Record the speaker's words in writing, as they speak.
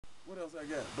What else I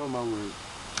got? But my word.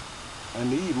 I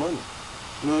need money.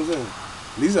 You know what I'm saying?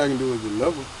 Least I can do is the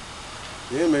level.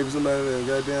 Then maybe somebody that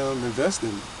goddamn invest in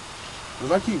me. If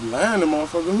I keep lying to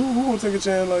motherfuckers, who gonna take a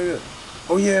chance like that?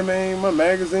 Oh yeah, man, my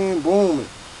magazine booming.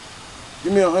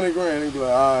 Give me $100 grand. They be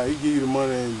like, he give you the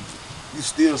money and you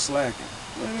still slacking.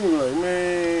 Man, they be like,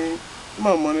 man,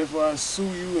 my money if I sue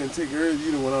you and take care of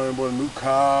you done went out and bought a new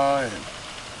car and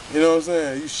you know what I'm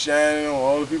saying? You shining on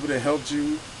all the people that helped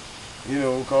you. You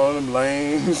know, calling them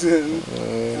lames and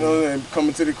you know, and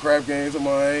coming to the crap games.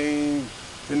 I ain't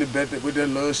finna bet that with that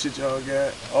little shit y'all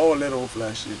got. All that old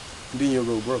fly shit. And then you'll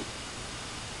go broke.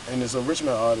 And it's a rich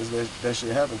man artist that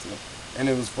shit happened to him. And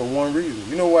it was for one reason.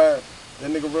 You know why that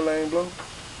nigga really ain't blow?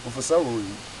 Well, for several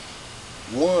reasons.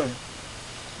 One,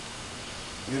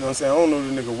 you know what I'm saying? I don't know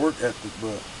the nigga work ethic,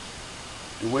 but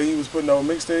the way he was putting out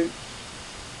mixtape,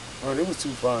 bro, it was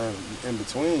too far in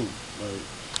between. Like,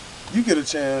 you get a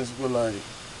chance with like,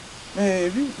 man,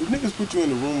 if niggas put you in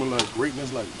the room with like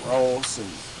greatness like Ross and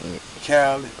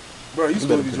Khaled, bro, you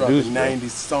supposed to be dropping 90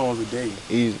 songs a day.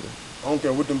 Easily. I don't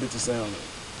care what them bitches sound like.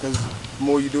 Cause the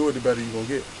more you do it, the better you gonna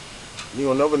get. You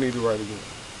gonna never need to write again.